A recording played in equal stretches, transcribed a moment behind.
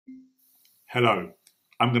Hello,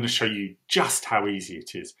 I'm going to show you just how easy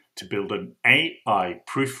it is to build an AI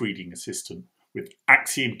proofreading assistant with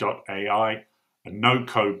Axiom.ai, a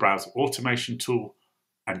no-code browser automation tool,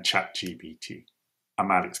 and ChatGPT.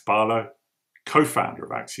 I'm Alex Barlow, co-founder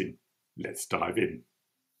of Axiom. Let's dive in.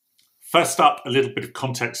 First up, a little bit of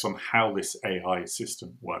context on how this AI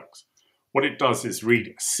assistant works. What it does is read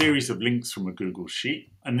a series of links from a Google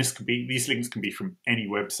Sheet, and these links can be from any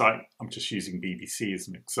website. I'm just using BBC as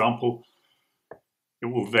an example.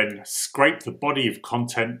 It will then scrape the body of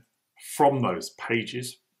content from those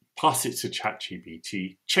pages, pass it to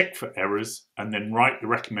ChatGPT, check for errors, and then write the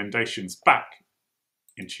recommendations back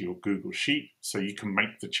into your Google Sheet so you can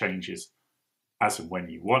make the changes as and when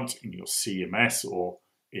you want in your CMS or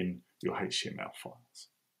in your HTML files.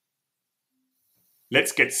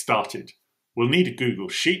 Let's get started. We'll need a Google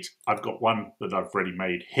Sheet. I've got one that I've already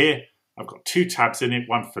made here. I've got two tabs in it,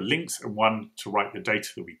 one for links and one to write the data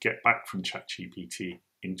that we get back from ChatGPT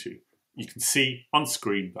into. You can see on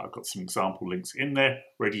screen that I've got some example links in there,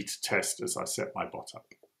 ready to test as I set my bot up.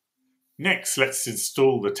 Next, let's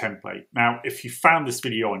install the template. Now, if you found this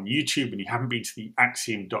video on YouTube and you haven't been to the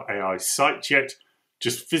Axiom.ai site yet,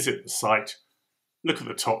 just visit the site, look at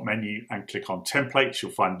the top menu and click on templates.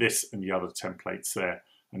 You'll find this and the other templates there.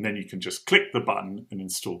 And then you can just click the button and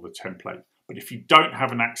install the template. But if you don't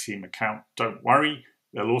have an Axiom account, don't worry.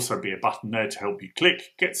 There'll also be a button there to help you click,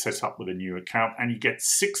 get set up with a new account, and you get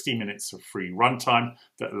 60 minutes of free runtime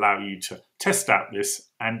that allow you to test out this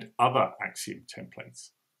and other Axiom templates.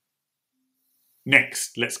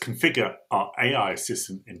 Next, let's configure our AI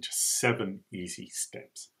assistant into 7 easy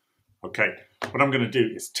steps. Okay, what I'm going to do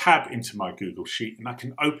is tab into my Google Sheet, and I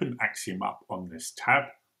can open Axiom up on this tab.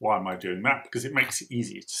 Why am I doing that? Because it makes it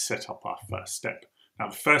easier to set up our first step. Now,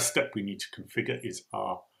 the first step we need to configure is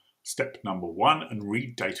our step number 1 and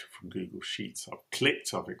read data from Google Sheets. I've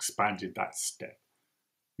clicked, I've expanded that step.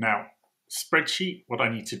 Now, spreadsheet, what I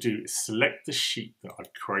need to do is select the sheet that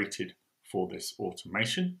I've created for this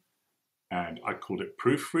automation. And I called it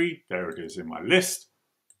Proofread. There it is in my list.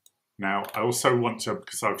 Now, I also want to,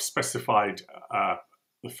 because I've specified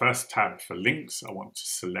the first tab for links, I want to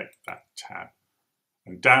select that tab.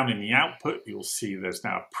 And down in the output, you'll see there's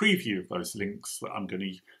now a preview of those links that I'm going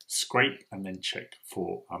to scrape and then check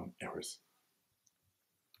for errors.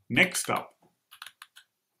 Next up,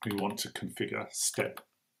 we want to configure step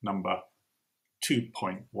number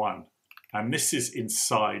 2.1. And this is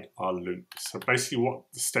inside our loop. So basically what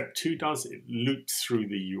the step 2 does, it loops through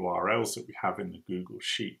the URLs that we have in the Google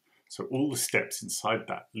Sheet. So all the steps inside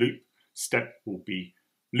that loop step will be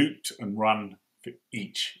looped and run for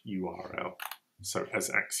each URL. So as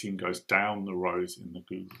Axiom goes down the rows in the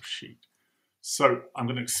Google Sheet. So I'm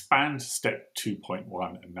going to expand step 2.1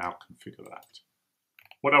 and now configure that.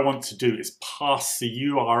 What I want to do is pass the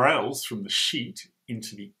URLs from the sheet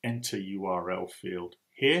into the enter URL field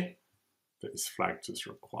here that is flagged as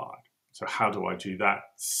required. So how do I do that?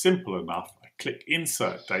 Simple enough. I click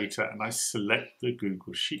insert data and I select the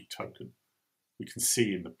Google Sheet token. We can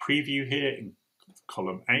see in the preview here in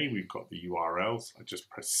column A, we've got the URLs. I just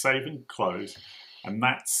press save and close, and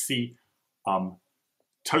that's the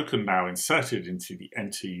token now inserted into the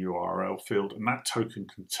enter URL field, and that token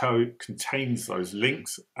contains those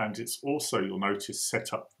links, and it's also, you'll notice,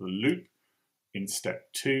 set up the loop in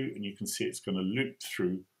step 2, and you can see it's going to loop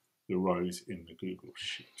through the rows in the Google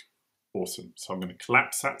Sheet. Awesome. So I'm going to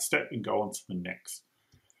collapse that step and go on to the next.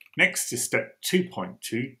 Next is step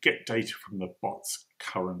 2.2, get data from the bot's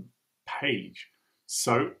current page.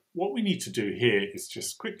 So what we need to do here is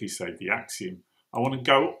just quickly save the Axiom. I want to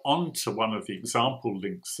go on to one of the example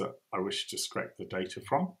links that I wish to scrape the data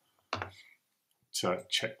from to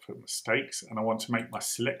check for mistakes. And I want to make my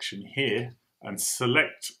selection here and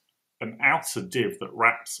select an outer div that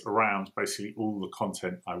wraps around basically all the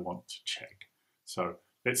content I want to check. So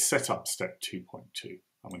let's set up step 2.2.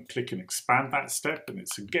 I'm going to click and expand that step, and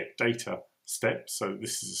it's a get data step. So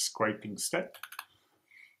this is a scraping step.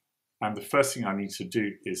 And the first thing I need to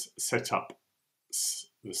do is set up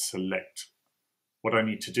the select. What I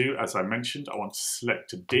need to do, as I mentioned, I want to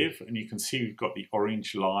select a div, and you can see we've got the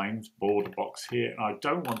orange lines border box here. And I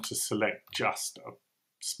don't want to select just a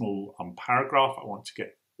small paragraph. I want to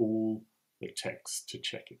get all the text to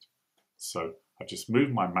check it. So I just move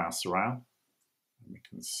my mouse around, and we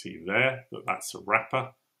can see there that that's a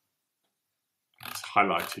wrapper. It's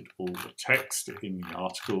highlighted all the text in the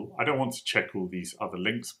article. I don't want to check all these other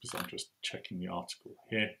links because I'm just checking the article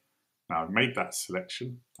here. Now I've made that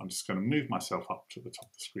selection. I'm just going to move myself up to the top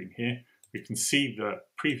of the screen here. We can see the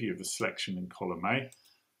preview of the selection in column A.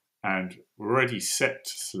 And we're already set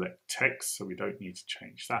to select text, so we don't need to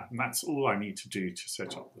change that. And that's all I need to do to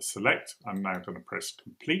set up the select. I'm now going to press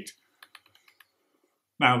complete.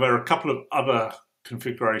 Now there are a couple of other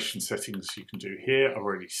configuration settings you can do here. I've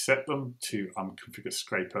already set them to configure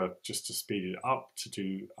scraper just to speed it up, to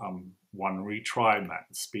do one retry, and that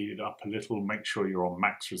speed it up a little. Make sure you're on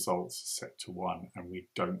max results set to 1, and we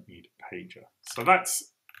don't need a pager. So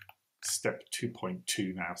that's step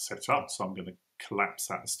 2.2 now set up. So I'm going to collapse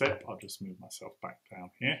that step. I'll just move myself back down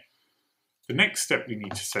here. The next step we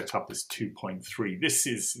need to set up is 2.3. This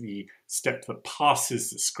is the step that passes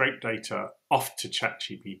the scraped data off to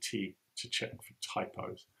ChatGPT to check for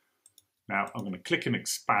typos. Now I'm going to click and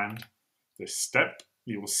expand this step.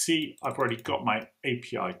 You will see I've already got my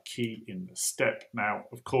API key in the step. Now,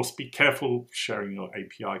 of course, be careful sharing your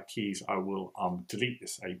API keys. I will delete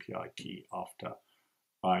this API key after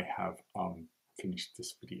I have finished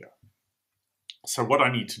this video. So what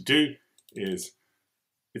I need to do is,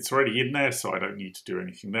 it's already in there, so I don't need to do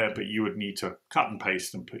anything there, but you would need to cut and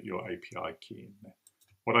paste and put your API key in there.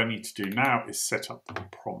 What I need to do now is set up the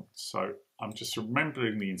prompt. So I'm just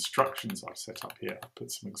remembering the instructions I've set up here. I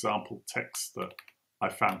put some example text that I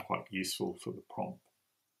found quite useful for the prompt.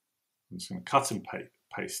 I'm just going to cut and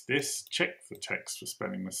paste this, check the text for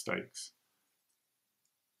spelling mistakes,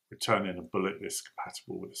 return in a bullet list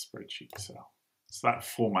compatible with a spreadsheet cell. So that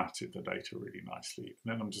formatted the data really nicely.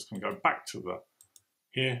 And then I'm just going to go back to the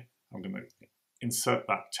here. I'm going to insert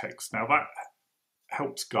that text. Now that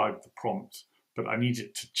helps guide the prompt, but I need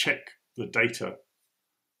it to check the data,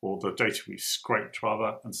 or the data we've scraped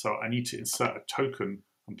rather. And so I need to insert a token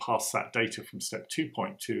and pass that data from step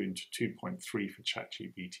 2.2 into 2.3 for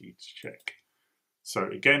ChatGPT to check. So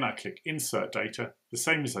again, I click Insert Data, the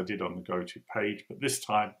same as I did on the Go To page, but this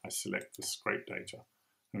time I select the scraped data.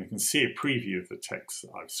 And we can see a preview of the text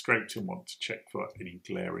that I've scraped and want to check for any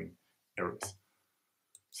glaring errors.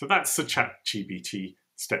 So that's the ChatGPT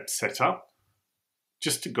step set up.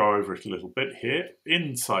 Just to go over it a little bit here,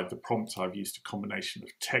 inside the prompt I've used a combination of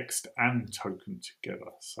text and token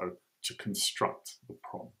together, so to construct the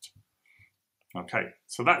prompt. Okay,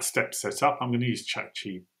 so that step set up. I'm going to use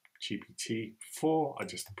ChatGPT 4. I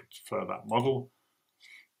just prefer that model.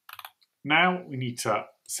 Now we need to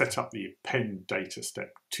set up the append data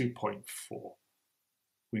step 2.4.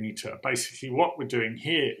 We need to, basically what we're doing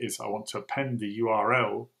here is I want to append the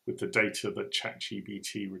URL with the data that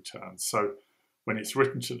ChatGPT returns. So when it's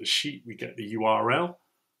written to the sheet, we get the URL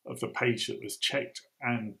of the page that was checked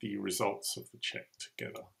and the results of the check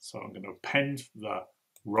together. So I'm going to append the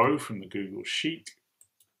row from the Google Sheet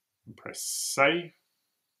and press save.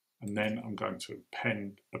 And then I'm going to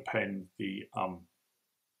append the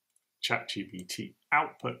ChatGPT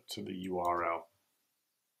output to the URL.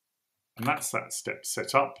 And that's that step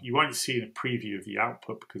set up. You won't see a preview of the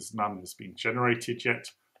output because none has been generated yet.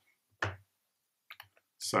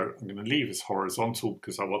 So I'm going to leave this horizontal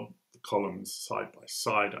because I want the columns side by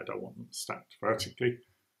side. I don't want them stacked vertically.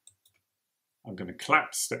 I'm going to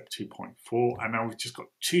collapse step 2.4, and now we've just got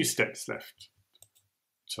 2 steps left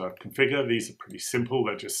to configure. These are pretty simple.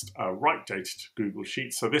 They're just write data to Google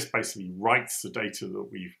Sheets. So this basically writes the data that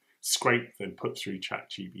we've scraped, then put through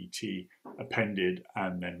ChatGPT, appended,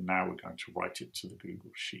 and then now we're going to write it to the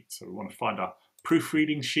Google Sheet. So we want to find our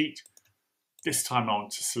proofreading sheet. This time I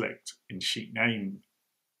want to select in sheet name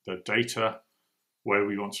the data where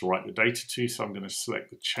we want to write the data to. So I'm going to select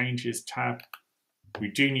the Changes tab. We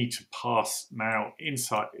do need to pass now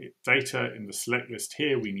inside data in the select list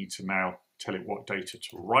here. We need to now tell it what data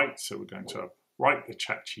to write. So we're going to write the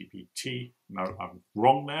ChatGPT. No, I'm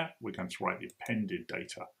wrong there. We're going to write the appended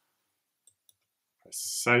data. Press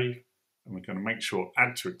save, and we're going to make sure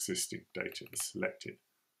add to existing data is selected.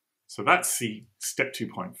 So that's the step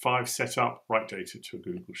 2.5 setup, write data to a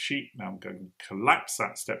Google Sheet. Now I'm going to collapse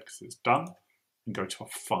that step because it's done and go to our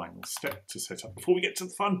final step to set up before we get to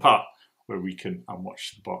the fun part where we can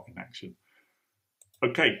watch the bot in action.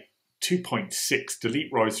 Okay, 2.6,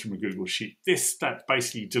 delete rows from a Google Sheet. This step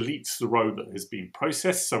basically deletes the row that has been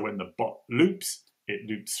processed. So when the bot loops, it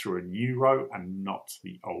loops through a new row and not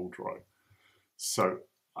the old row. So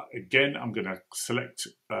again, I'm going to select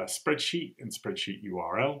spreadsheet and spreadsheet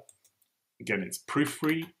URL. Again, it's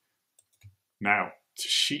proofread. Now to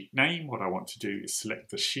sheet name, what I want to do is select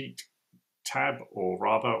the sheet tab, or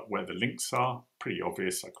rather where the links are. Pretty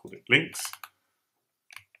obvious, I called it links.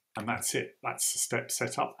 And that's it. That's the step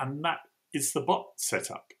set up, and that is the bot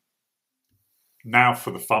setup. Now for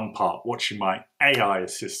the fun part, watching my AI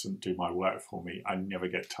assistant do my work for me. I never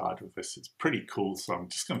get tired of this. It's pretty cool. So I'm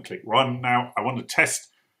just going to click run now. I want to test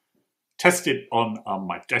test it on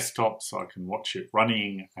my desktop so I can watch it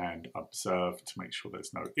running and observe to make sure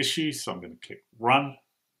there's no issues. So I'm going to click Run.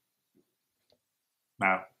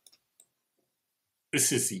 Now,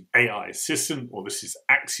 this is the AI assistant, or this is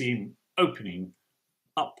Axiom opening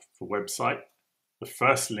up the website, the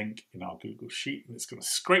first link in our Google Sheet, and it's going to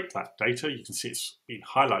scrape that data. You can see it's been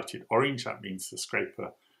highlighted orange. That means the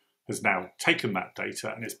scraper has now taken that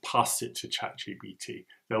data and it's passed it to ChatGPT.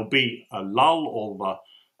 There'll be a lull, or the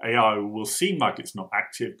AI will seem like it's not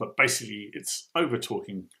active, but basically it's over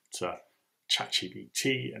talking to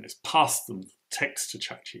ChatGPT and it's passed the text to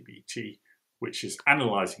ChatGPT, which is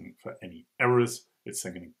analyzing it for any errors. It's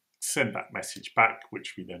then going to send that message back,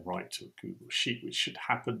 which we then write to a Google Sheet, which should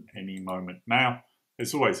happen any moment now.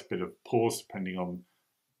 There's always a bit of pause depending on.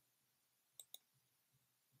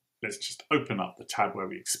 Let's just open up the tab where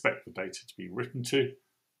we expect the data to be written to.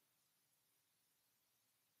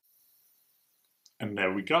 And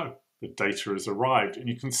there we go. The data has arrived. And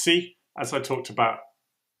you can see, as I talked about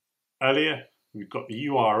earlier, we've got the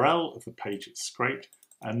URL of the page it's scraped,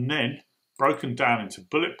 and then broken down into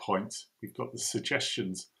bullet points, we've got the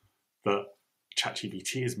suggestions that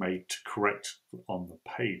ChatGPT has made to correct on the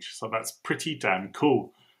page. So that's pretty damn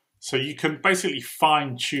cool. So you can basically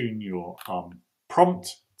fine-tune your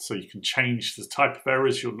prompt, so you can change the type of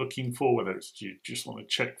errors you're looking for, whether it's you just want to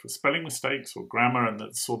check for spelling mistakes or grammar, and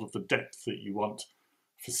that's sort of the depth that you want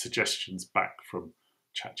for suggestions back from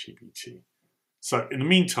ChatGPT. So in the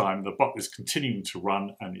meantime, the bot is continuing to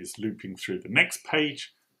run and is looping through the next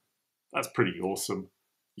page. That's pretty awesome.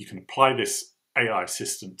 You can apply this AI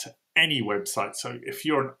assistant to any website. So if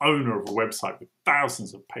you're an owner of a website with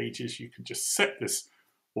thousands of pages, you can just set this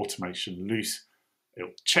automation loose.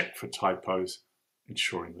 It'll check for typos,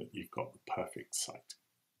 ensuring that you've got the perfect site.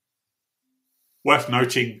 Worth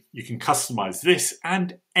noting, you can customize this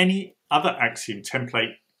and any other Axiom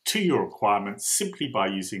template to your requirements simply by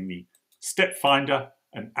using the step finder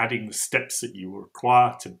and adding the steps that you will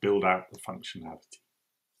require to build out the functionality.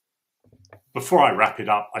 Before I wrap it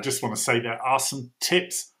up, I just want to say there are some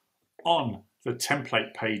tips on the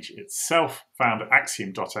template page itself found at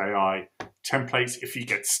Axiom.ai templates if you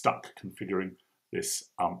get stuck configuring this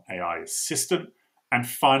AI assistant. And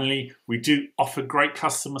finally, we do offer great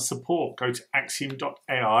customer support. Go to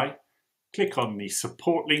Axiom.ai, click on the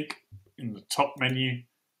support link in the top menu,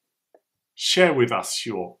 share with us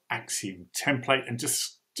your Axiom template and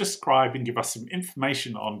just describe and give us some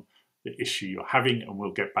information on the issue you're having, and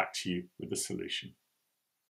we'll get back to you with a solution.